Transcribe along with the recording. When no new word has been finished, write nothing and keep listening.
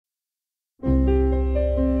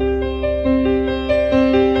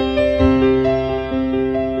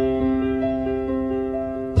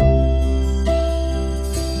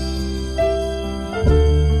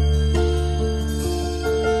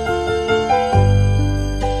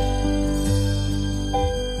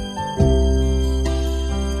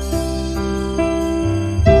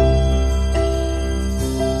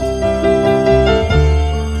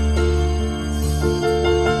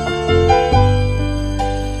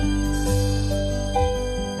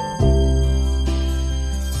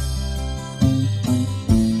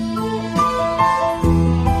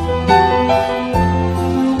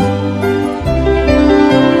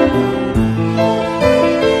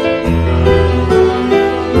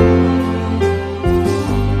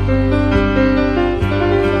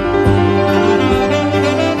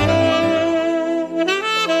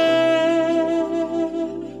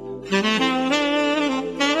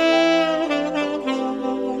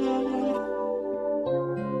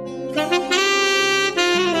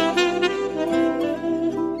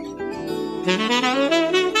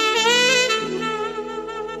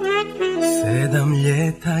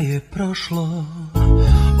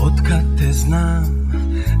kad te znam,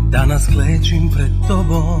 danas klečim pred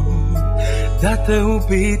tobom, da te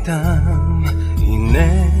upitam i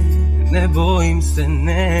ne bojim se,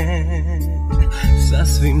 ne,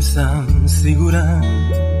 sasvim sam siguran.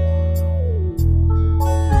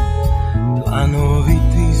 Planovi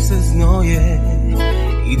ti se znoje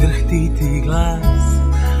i drhti ti glas,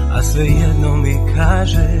 a svejedno mi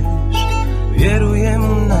kažeš vjerujem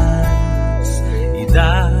u nas i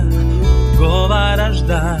da odgovaraš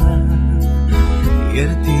da, jer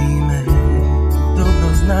ti me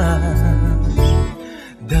dobro znaš.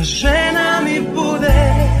 Da žena mi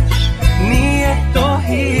budeš, nije to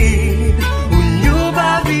hir, u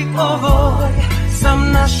ljubavi ovoj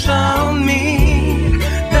sam našao mir,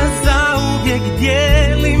 da zauvijek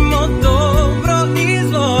dijelimo dobro i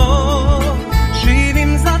zlo,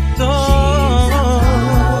 živim za to.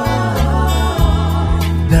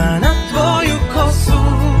 Da na tvoju kosu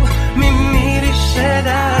mi miriše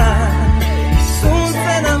dan i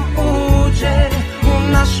sunce nam uđe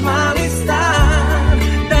u naš mali stan,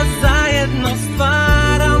 da zajedno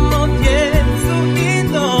stvaramo djecu i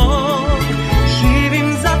dom,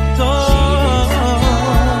 živim za to.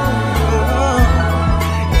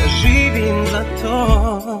 Ja živim za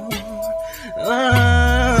to.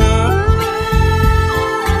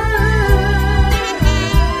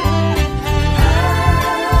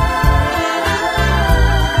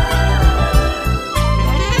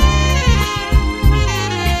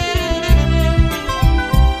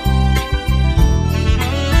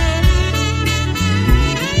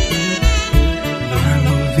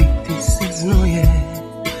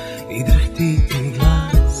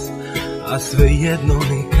 A svejedno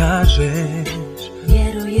mi kažeš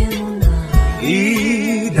vjerujem u nas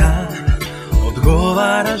i da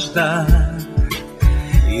odgovaraš da,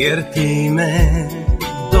 jer ti me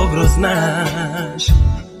dobro znaš.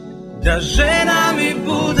 Da žena mi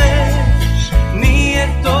budeš, nije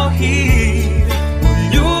to hir,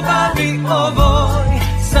 u ljubavi ovoj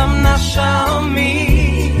sam našao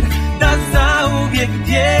mir, da zauvijek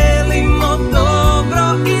dijelimo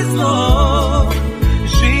dobro i zlo,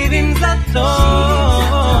 živim za to.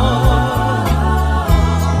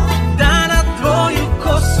 Da na tvoju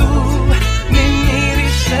kosu mi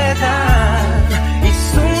miriše dan i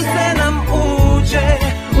sunce nam uđe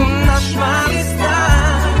u naš mali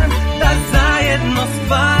stan, da zajedno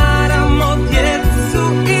stvaramo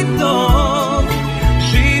djecu i dom,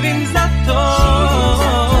 živim za to.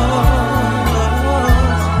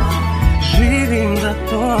 Živim za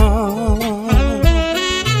to.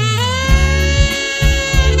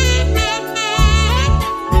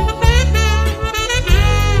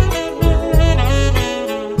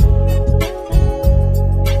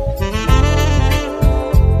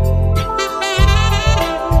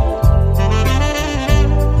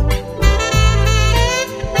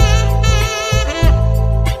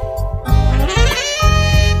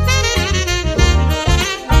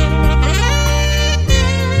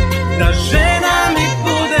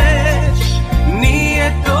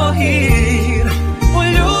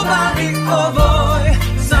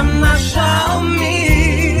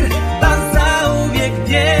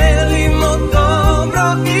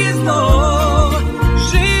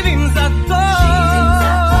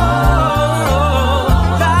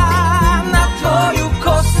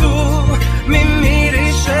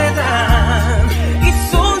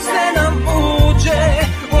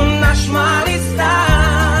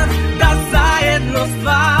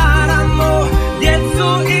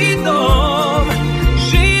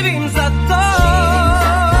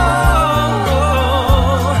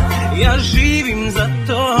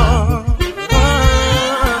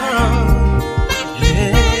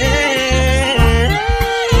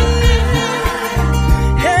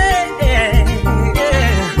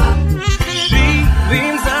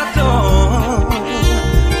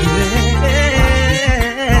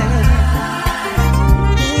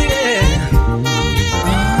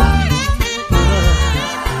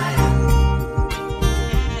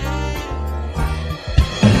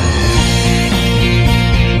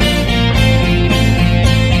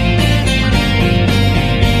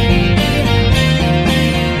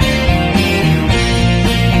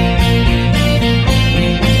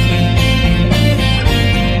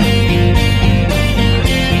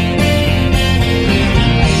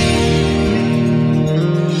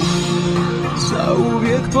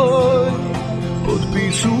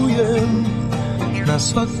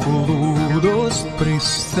 svaku ludost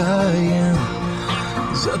pristajem.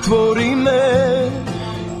 Zatvori me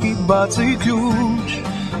i baci ključ,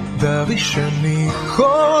 da više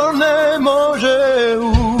niko ne može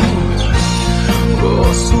ući.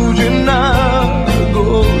 Osuđena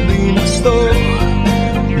godina 100,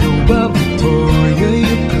 ljubav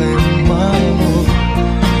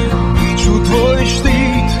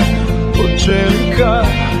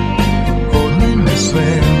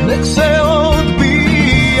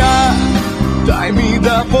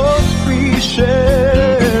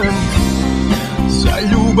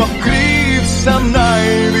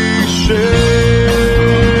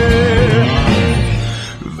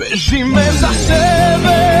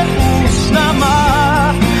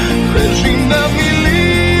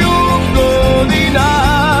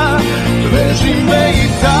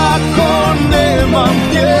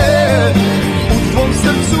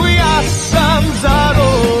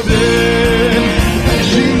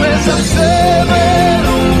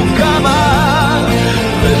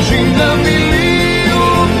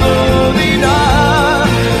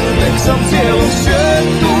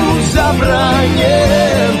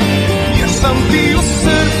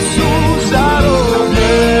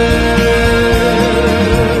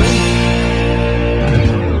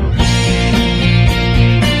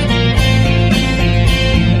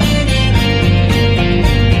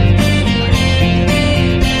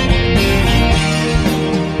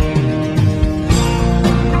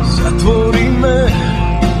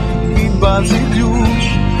baci ključ,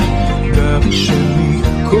 da više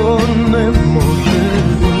niko ne može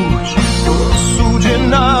ući.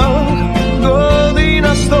 Osuđena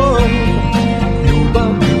godina 100,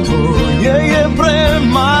 ljubavi tvoje je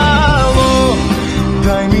premalo,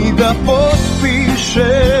 daj mi da potpišem,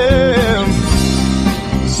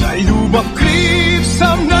 za ljubav kriv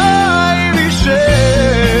sam najviše.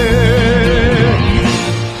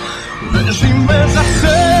 Veži me za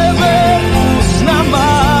sebe usnama,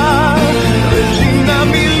 veži na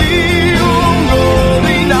milijun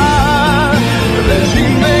godina, veži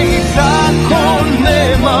me i tako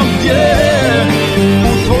nemam gdje,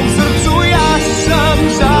 u tvom srcu ja sam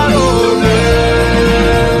zaroden.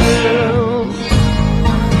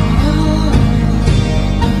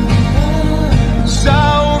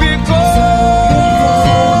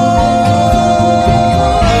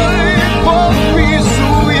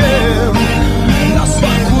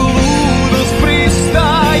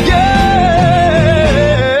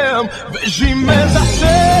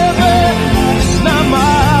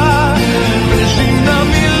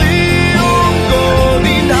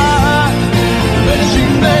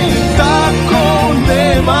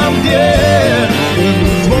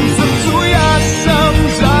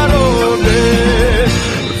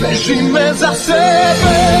 Veži me za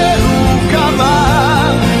sebe rukama,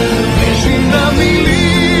 veži na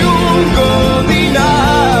milijun godina,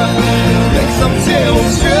 nek sam cijelom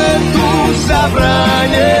svijetu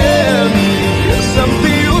zabranjen, jer sam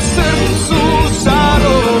ti u srcu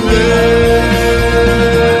zarobljen.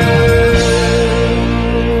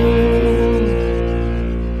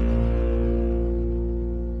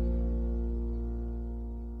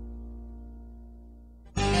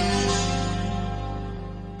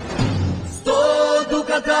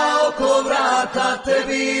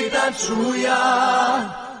 Tebi da čuja,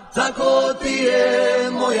 tako ti je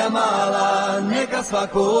moja mala, neka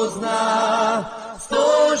svako zna. 100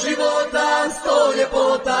 života, 100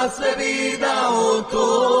 ljepota, sve bi dao to,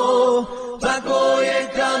 tako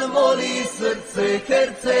je kan voli srce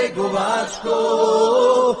hercegovačko,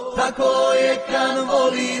 tako je kan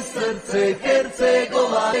voli srce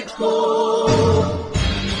hercegovačko.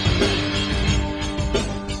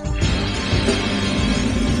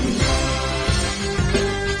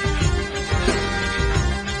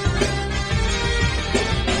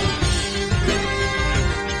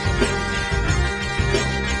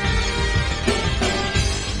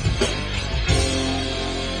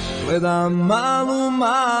 Gledam malu,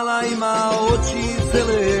 mala ima oči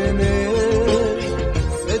zelene,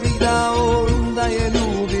 sve bih dao da je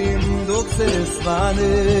ljubim dok se ne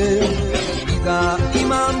svane. I da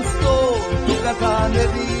imam 100 dukata ne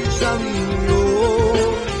bih žalio,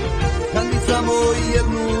 kad bi samo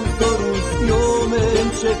jednu zoru s njome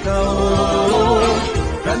čekao,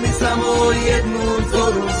 kad bi samo jednu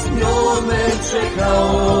zoru s njome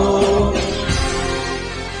čekao.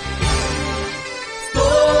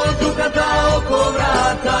 Dukata oko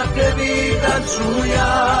vrata tebi da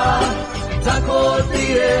čuja, tako ti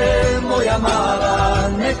je moja mala,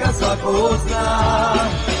 neka svako zna.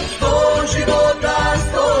 100 života,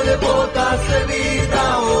 100 ljepota, sve bi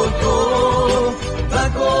dao to,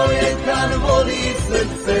 tako je kan voli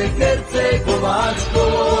srce hercegovačko,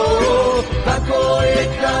 tako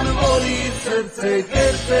je kan voli srce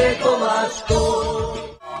hercegovačko.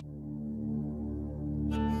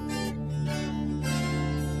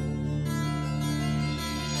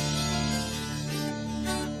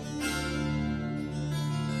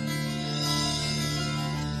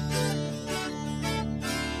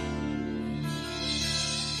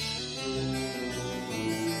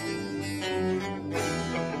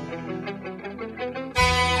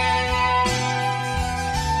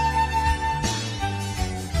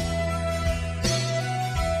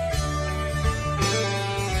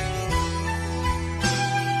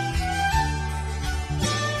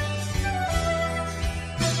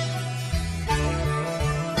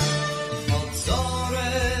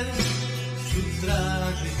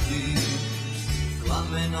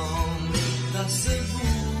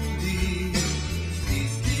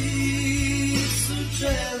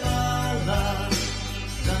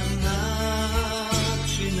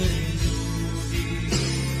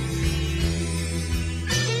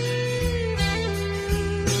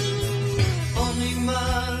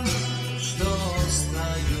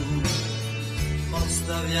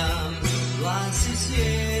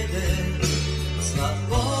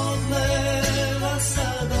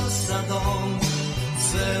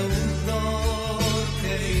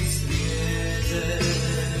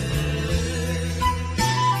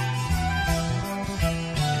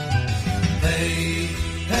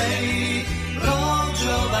 Hej,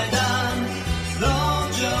 prođe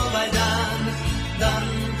ovaj dan,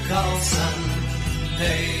 san.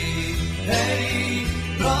 Hej, hej,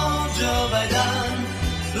 prođe ovaj dan,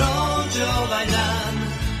 prođe ovaj dan,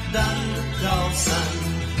 dan kao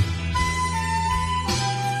san.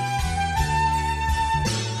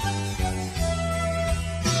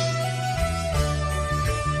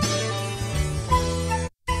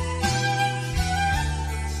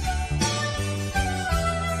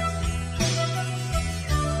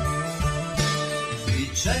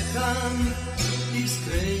 Čekam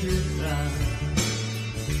iskre jutra,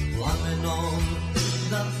 plamenom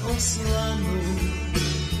da osvanu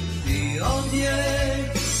i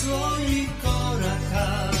odjek